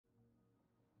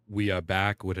We are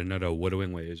back with another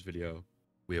Wuthering Waves video.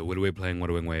 We are literally playing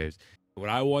Wuthering Waves. What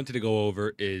I wanted to go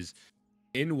over is,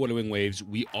 in Wuthering Waves,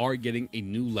 we are getting a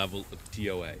new level of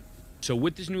TOA. So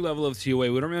with this new level of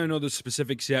TOA, we don't really know the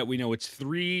specifics yet. We know it's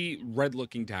 3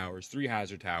 red-looking towers, 3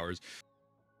 hazard towers.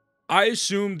 I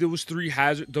assume those three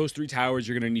towers,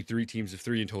 you're going to need 3 teams of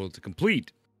 3 in total to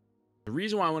complete. The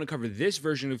reason why I want to cover this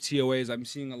version of TOA is I'm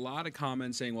seeing a lot of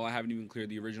comments saying, well, I haven't even cleared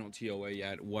the original TOA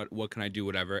yet. What can I do,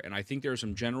 whatever? And I think there are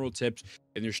some general tips,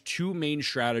 and there's 2 main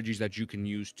strategies that you can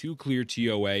use to clear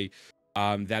TOA.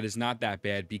 That is not that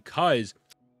bad, because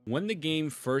when the game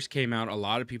first came out, a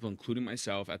lot of people, including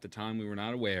myself, at the time we were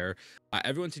not aware,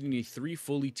 everyone said you need 3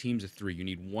 fully teams of 3. You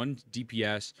need 1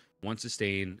 DPS, 1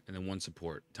 sustain, and then 1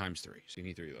 support times 3. So you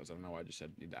need 3 of those. I don't know why I just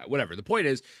said need that. Whatever. The point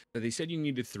is that they said you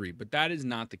needed 3, but that is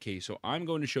not the case. So I'm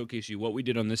going to showcase you what we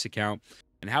did on this account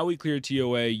and how we cleared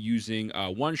TOA using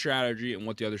one strategy and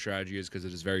what the other strategy is, because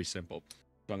it is very simple.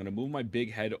 So I'm going to move my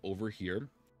big head over here,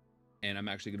 and I'm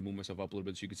actually going to move myself up a little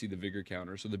bit so you can see the Vigor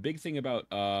counter. So the big thing about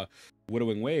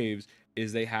Wuthering Waves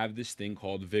is they have this thing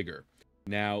called Vigor.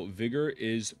 Now, Vigor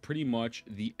is pretty much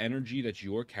the energy that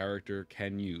your character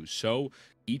can use. So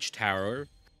each tower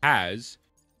has,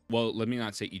 well, let me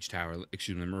not say each tower,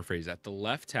 excuse me, let me rephrase that. The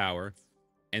left tower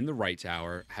and the right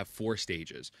tower have 4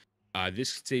 stages. This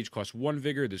stage costs 1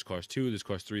 Vigor, this costs 2, this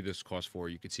costs 3, this costs 4.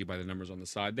 You can see by the numbers on the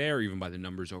side there, or even by the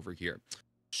numbers over here.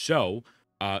 So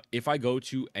if I go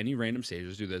to any random stage,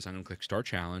 let's do this. I'm going to click Start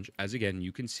Challenge. As again,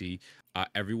 you can see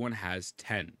everyone has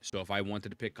 10. So if I wanted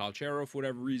to pick Calchero for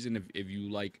whatever reason, if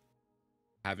you like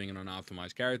having an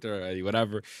unoptimized character or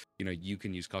whatever, you know, you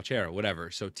can use Calchero,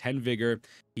 whatever. So 10 Vigor,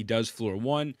 he does floor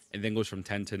 1 and then goes from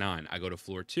 10 to 9. I go to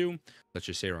floor 2. Let's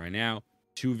just say right now,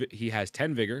 he has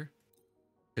 10 Vigor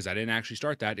because I didn't actually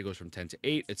start that. It goes from 10 to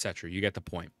 8, etc. You get the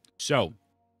point. So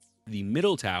the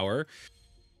middle tower,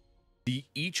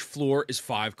 each floor is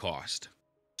 5 cost.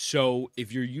 So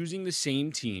if you're using the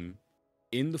same team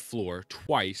in the floor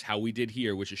twice, how we did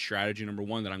here, which is strategy number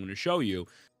 1 that I'm going to show you,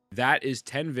 that is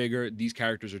 10 Vigor. These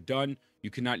characters are done. You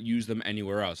cannot use them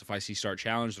anywhere else. If I see Start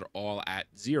Challenge, they're all at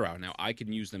 0. Now, I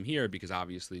can use them here because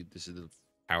obviously this is the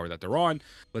tower that they're on.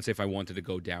 Let's say if I wanted to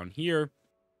go down here,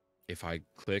 if I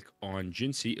click on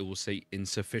Jinxie, it will say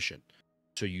insufficient.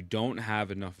 So you don't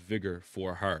have enough Vigor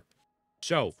for her.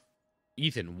 So,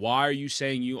 Ethan, why are you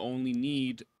saying you only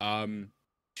need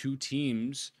 2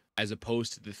 teams as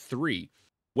opposed to the 3?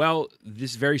 Well,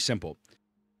 this is very simple.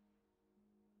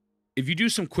 If you do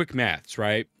some quick maths,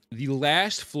 right, the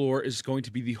last floor is going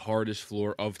to be the hardest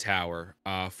floor of tower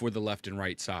for the left and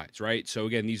right sides, right? So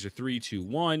again, these are 3, 2,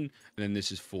 1, and then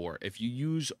this is 4. If you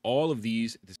use all of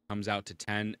these, this comes out to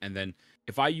 10. And then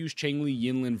if I use Changli,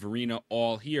 Yinlin, Verena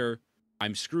all here,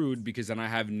 I'm screwed because then I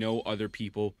have no other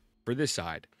people for this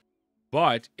side.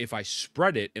 But if I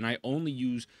spread it and I only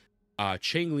use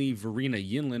Changli, Verena,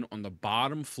 Yinlin on the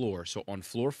bottom floor, so on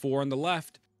floor 4 on the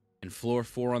left and floor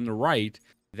 4 on the right,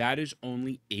 that is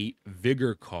only 8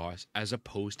 Vigor cost as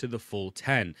opposed to the full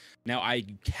 10. Now, I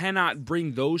cannot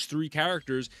bring those 3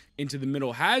 characters into the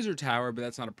middle hazard tower, but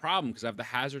that's not a problem because I have the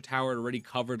hazard tower already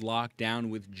covered, locked down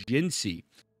with Jinxie.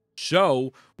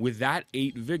 So with that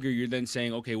 8 Vigor, you're then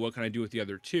saying, okay, what can I do with the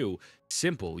other 2?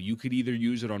 Simple. You could either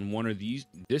use it on one of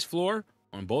this floor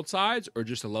on both sides, or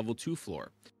just a level 2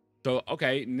 floor. So,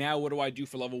 okay, now what do I do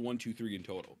for level 1, 2, 3 in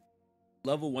total?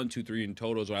 Level 1, 2, 3 in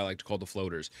total is what I like to call the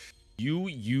floaters. You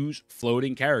use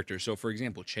floating characters. So, for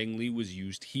example, Changli was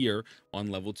used here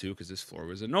on level 2 because this floor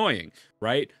was annoying,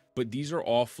 right? But these are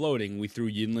all floating. We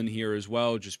threw Yinlin here as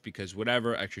well, just because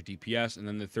whatever, extra DPS. And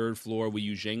then the 3rd floor, we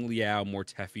use Zhang Liao,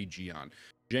 Mortefi, Jian.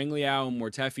 Zhang Liao,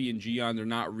 Mortefi, and Jian, they're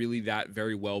not really that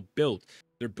very well built.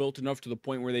 They're built enough to the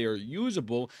point where they are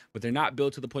usable, but they're not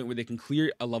built to the point where they can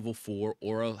clear a level 4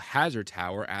 or a hazard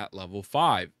tower at level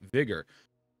 5 Vigor.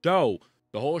 So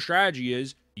the whole strategy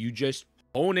is you just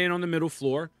hone in on the middle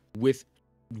floor with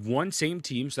one same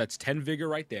team. So that's 10 Vigor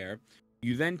right there.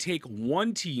 You then take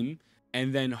 1 team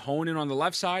and then hone in on the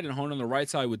left side and hone on the right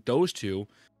side with those 2.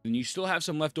 Then you still have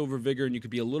some leftover Vigor, and you could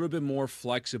be a little bit more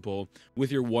flexible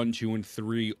with your 1, 2, and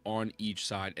 3 on each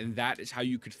side. And that is how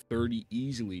you could 30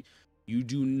 easily. You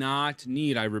do not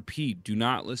need, I repeat, do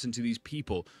not listen to these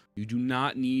people. You do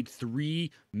not need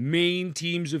 3 main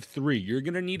teams of 3. You're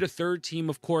going to need a 3rd team,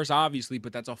 of course, obviously,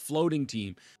 but that's a floating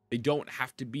team. They don't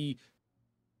have to be,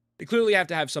 they clearly have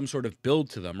to have some sort of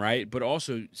build to them, right? But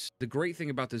also, the great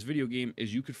thing about this video game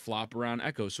is you could flop around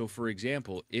Echo. So, for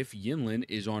example, if Yinlin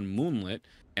is on Moonlit,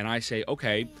 and I say,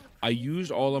 okay, I used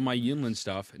all of my Yinlin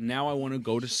stuff, now I want to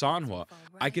go to Sanhua.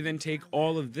 I can then take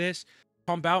all of this,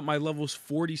 pump out my levels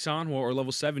 40 Sanhua, or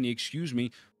level 70, excuse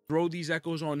me, throw these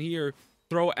Echoes on here,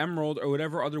 throw Emerald or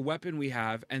whatever other weapon we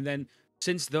have, and then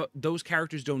since those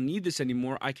characters don't need this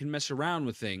anymore, I can mess around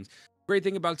with things. Great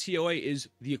thing about TOA is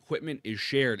the equipment is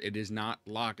shared. It is not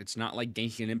locked. It's not like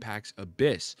Genshin Impact's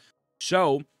Abyss.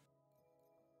 So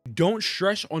don't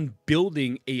stress on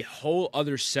building a whole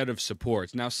other set of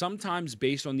supports. Now, sometimes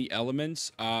based on the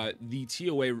elements, the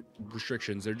TOA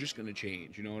restrictions, they're just going to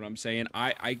change. You know what I'm saying?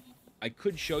 I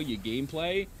could show you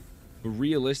gameplay, but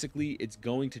realistically, it's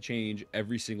going to change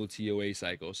every single TOA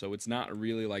cycle. So it's not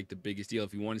really like the biggest deal.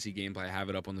 If you want to see gameplay, I have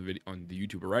it up on the video on the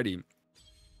YouTube already.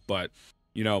 But,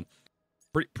 you know,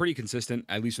 pretty consistent,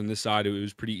 at least on this side. It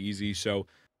was pretty easy. So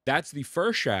that's the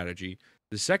first strategy.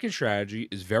 The second strategy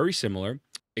is very similar,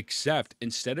 except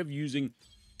instead of using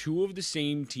two of the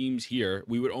same teams here,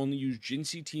 we would only use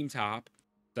Jinxie team top,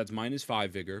 that's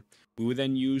 -5 vigor. We would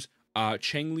then use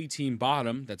Chengli team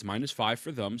bottom, that's -5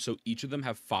 for them, so each of them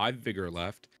have 5 vigor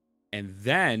left. And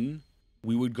then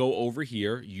we would go over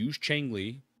here, use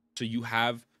Chengli, so you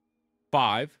have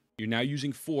 5. You're now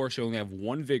using 4, so you only have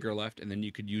 1 vigor left, and then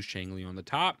you could use Chengli on the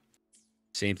top.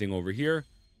 Same thing over here.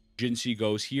 Jinxie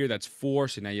goes here, that's 4,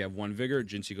 so now you have 1 vigor.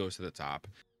 Jinxie goes to the top.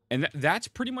 And that's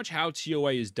pretty much how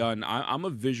TOA is done. I'm a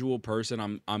visual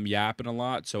person. I'm yapping a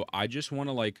lot, so I just want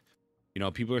to, like, you know,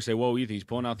 people are saying, "Whoa, Ethan, he's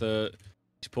pulling out the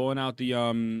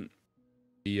thingy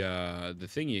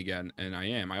again," and I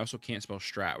am. I also can't spell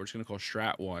strat. We're just gonna call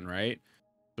strat 1, right?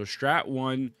 So strat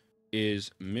 1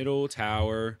 is middle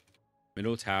tower,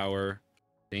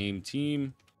 same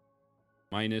team,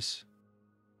 minus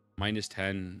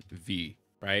 10 V,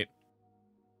 right?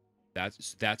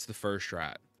 That's the first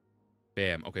strat.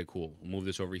 Bam. Okay, cool. We'll move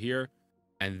this over here.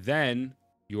 And then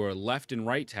your left and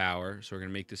right tower. So we're going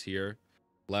to make this here.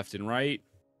 Left and right.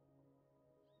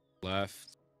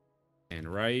 Left and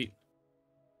right.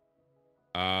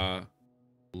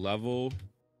 Level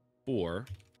 4.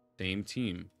 Same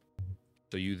team.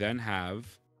 So you then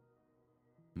have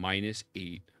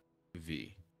 -8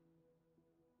 V.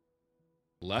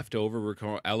 Leftover, we're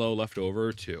calling LO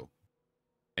leftover 2.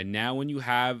 And now when you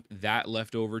have that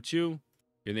leftover 2,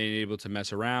 you're then able to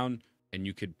mess around, and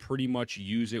you could pretty much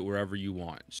use it wherever you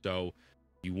want. So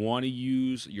you want to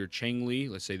use your Chengli.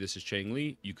 Let's say this is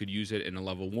Chengli. You could use it in a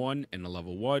level 1 and a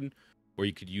level 1, or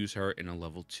you could use her in a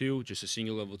level 2, just a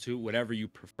single level 2, whatever you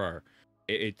prefer.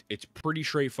 It's pretty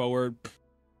straightforward.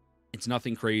 It's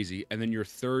nothing crazy. And then your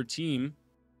third team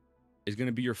is going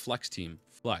to be your flex team.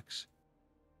 Flex.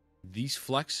 These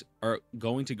flex are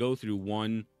going to go through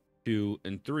 1, 2,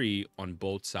 and 3 on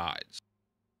both sides.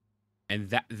 And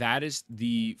that is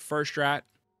the first strat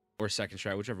or second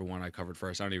strat, whichever one I covered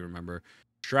first. I don't even remember.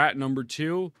 Strat number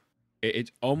 2,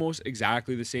 it's almost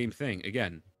exactly the same thing.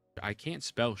 Again, I can't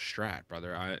spell strat,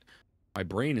 brother. My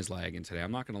brain is lagging today.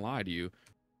 I'm not going to lie to you.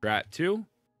 Strat 2,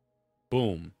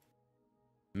 boom.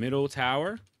 Middle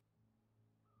tower,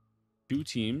 2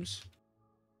 teams.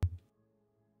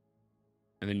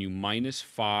 And then you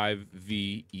 -5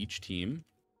 V each team. And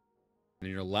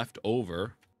then you're left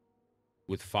over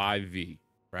with 5 V,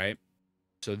 right?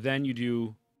 So then you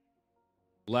do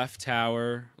left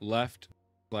tower,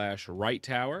 left/right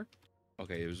tower.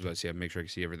 Okay, it was about to say, make sure I can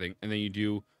see everything. And then you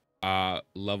do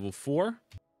level 4,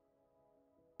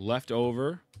 left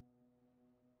over,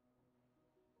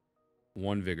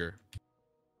 1 vigor.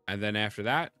 And then after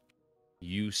that,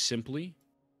 you simply,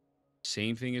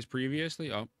 same thing as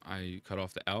previously. Oh, I cut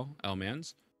off the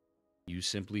L-mans. You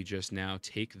simply just now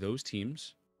take those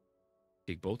teams.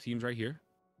 Take both teams right here.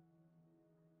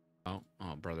 Oh,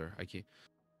 brother, I can't.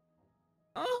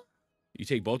 Oh. You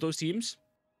take both those teams,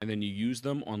 and then you use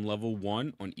them on level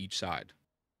 1 on each side.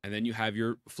 And then you have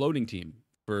your floating team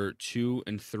for 2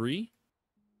 and 3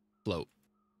 float.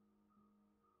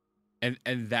 And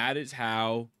that is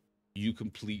how you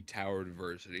complete Tower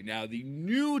Adversity. Now, the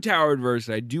new Tower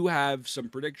Adversity, I do have some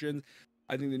predictions.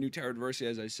 I think the new Tower Adversity,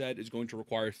 as I said, is going to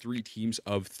require 3 teams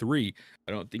of 3.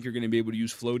 I don't think you're going to be able to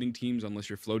use floating teams unless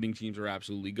your floating teams are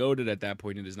absolutely goated. At that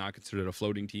point, it is not considered a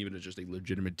floating team. It is just a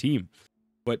legitimate team.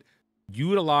 But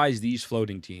utilize these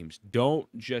floating teams. Don't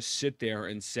just sit there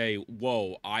and say,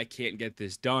 whoa, I can't get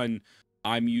this done.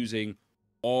 I'm using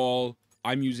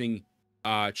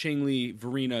Chengli,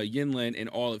 Verena, Yinlin, and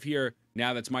all of here.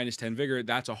 Now that's -10 vigor.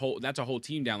 That's a whole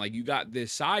team down. Like, you got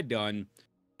this side done,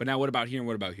 but now what about here and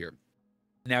what about here?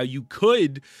 Now you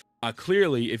could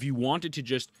clearly, if you wanted to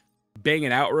just bang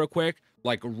it out real quick,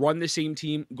 like run the same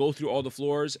team, go through all the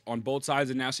floors on both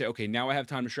sides, and now say, okay, now I have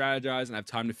time to strategize and I have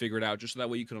time to figure it out, just so that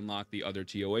way you can unlock the other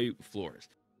TOA floors.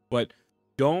 But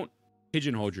don't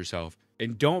pigeonhole yourself,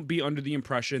 and don't be under the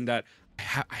impression that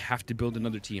I have to build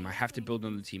another team. I have to build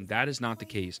another team. That is not the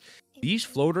case. these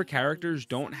floater characters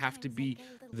don't have to be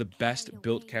the best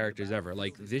built characters ever.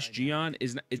 Like this Gion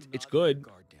is it's good.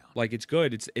 Like it's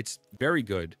good. It's very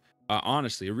good.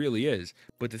 Honestly, it really is.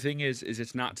 But the thing is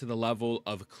it's not to the level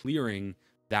of clearing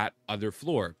that other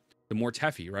floor. The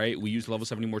Mortefi, right? We use level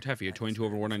 70 Mortefi, a 22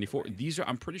 over 194. These are,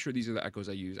 I'm pretty sure these are the echoes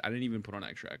I use. I didn't even put on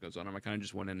extra echoes on them. I kind of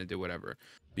just went in and did whatever.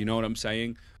 You know what I'm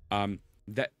saying?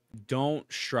 That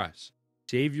don't stress.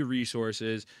 Save your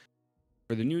resources.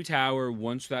 For the new tower,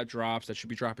 once that drops, that should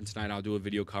be dropping tonight. I'll do a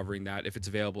video covering that. If it's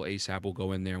available ASAP, we'll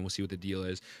go in there and we'll see what the deal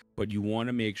is. But you want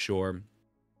to make sure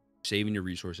saving your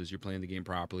resources, you're playing the game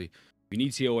properly. If you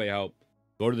need TOA help,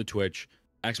 go to the Twitch,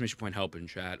 !help in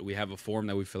chat. We have a form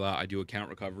that we fill out. I do account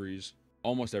recoveries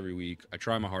almost every week. I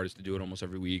try my hardest to do it almost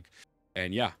every week.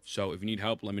 And yeah, so if you need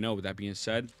help, let me know. With that being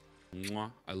said,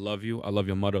 mwah, I love you. I love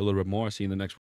your mother a little bit more. See you in the next one.